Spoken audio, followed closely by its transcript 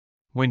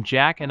When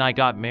Jack and I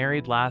got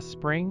married last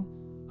spring,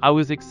 I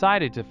was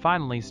excited to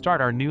finally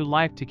start our new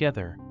life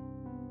together.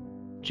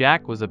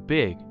 Jack was a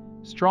big,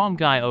 strong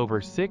guy over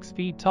 6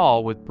 feet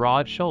tall with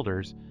broad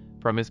shoulders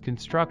from his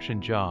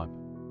construction job.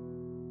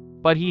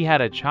 But he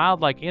had a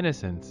childlike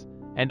innocence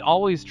and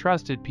always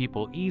trusted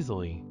people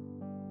easily.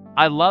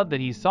 I loved that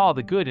he saw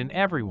the good in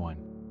everyone.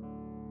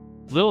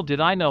 Little did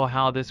I know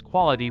how this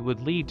quality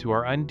would lead to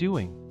our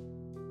undoing.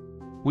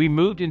 We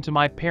moved into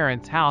my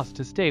parents' house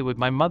to stay with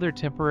my mother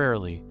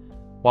temporarily,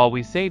 while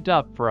we saved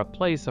up for a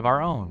place of our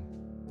own.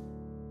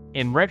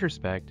 In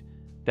retrospect,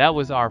 that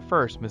was our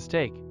first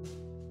mistake.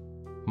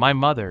 My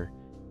mother,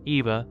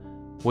 Eva,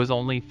 was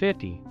only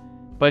 50,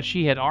 but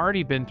she had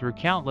already been through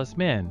countless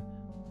men,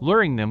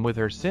 luring them with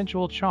her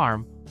sensual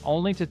charm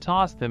only to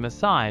toss them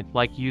aside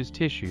like used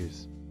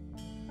tissues.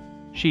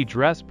 She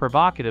dressed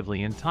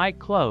provocatively in tight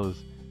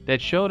clothes that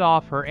showed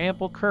off her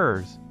ample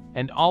curves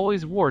and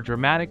always wore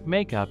dramatic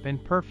makeup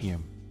and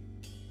perfume.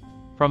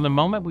 From the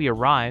moment we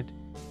arrived,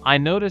 I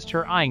noticed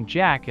her eyeing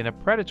Jack in a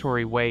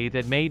predatory way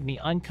that made me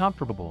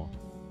uncomfortable.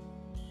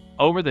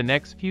 Over the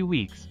next few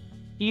weeks,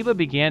 Eva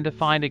began to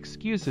find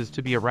excuses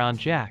to be around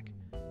Jack,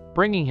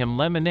 bringing him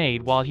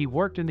lemonade while he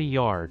worked in the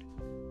yard,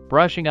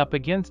 brushing up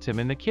against him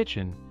in the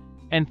kitchen,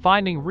 and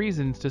finding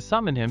reasons to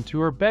summon him to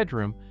her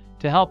bedroom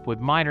to help with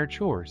minor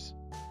chores.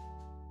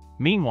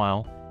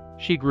 Meanwhile,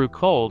 she grew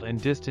cold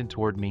and distant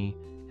toward me,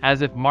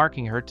 as if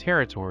marking her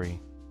territory.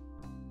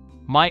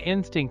 My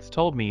instincts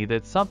told me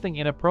that something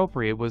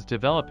inappropriate was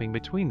developing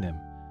between them,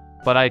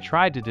 but I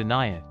tried to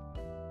deny it.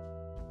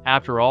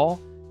 After all,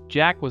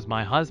 Jack was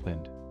my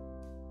husband.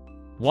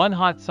 One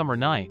hot summer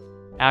night,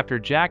 after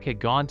Jack had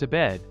gone to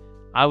bed,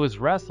 I was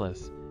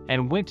restless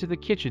and went to the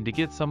kitchen to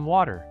get some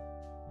water.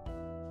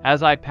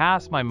 As I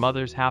passed my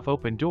mother's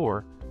half-open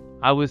door,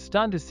 I was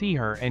stunned to see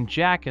her and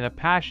Jack in a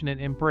passionate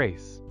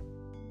embrace.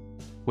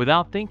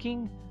 Without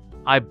thinking,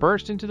 I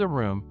burst into the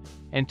room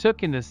and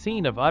took in the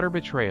scene of utter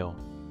betrayal.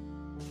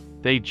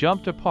 They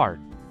jumped apart,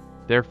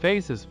 their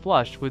faces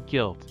flushed with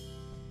guilt.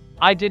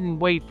 I didn't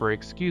wait for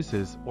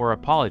excuses or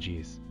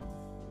apologies.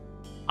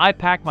 I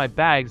packed my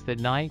bags that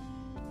night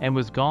and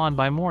was gone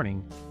by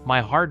morning,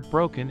 my heart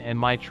broken and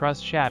my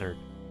trust shattered.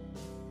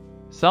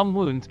 Some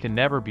wounds can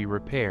never be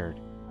repaired,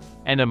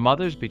 and a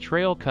mother's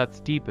betrayal cuts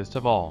deepest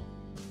of all.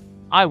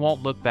 I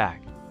won't look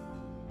back.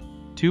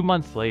 2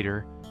 months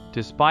later,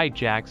 despite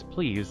Jack's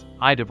pleas,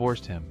 I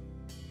divorced him.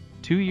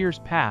 2 years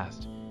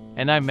passed,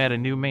 and I met a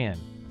new man.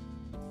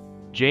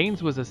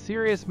 James was a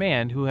serious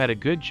man who had a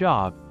good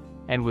job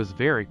and was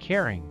very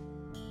caring.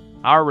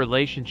 Our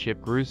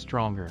relationship grew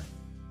stronger.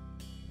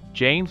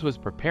 James was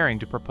preparing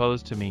to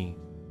propose to me.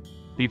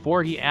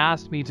 Before he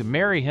asked me to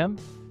marry him,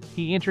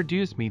 he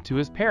introduced me to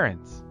his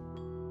parents.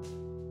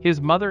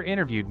 His mother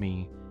interviewed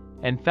me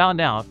and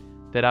found out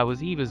that I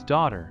was Eva's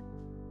daughter.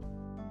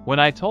 When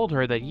I told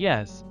her that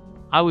yes,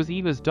 I was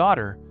Eva's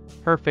daughter,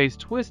 her face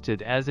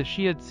twisted as if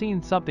she had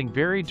seen something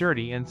very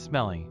dirty and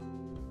smelly.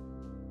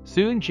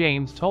 Soon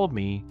James told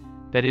me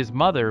that his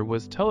mother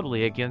was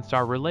totally against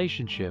our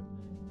relationship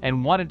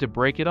and wanted to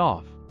break it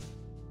off.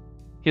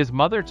 His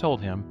mother told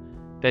him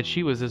that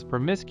she was as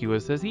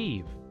promiscuous as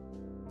Eve.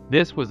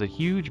 This was a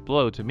huge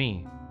blow to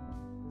me.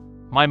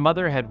 My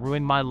mother had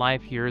ruined my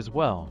life here as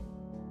well.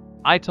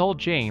 I told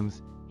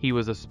James he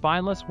was a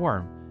spineless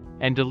worm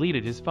and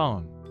deleted his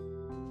phone.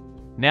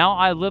 Now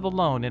I live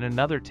alone in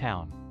another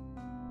town.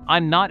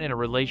 I'm not in a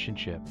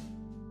relationship.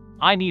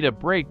 I need a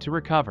break to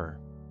recover.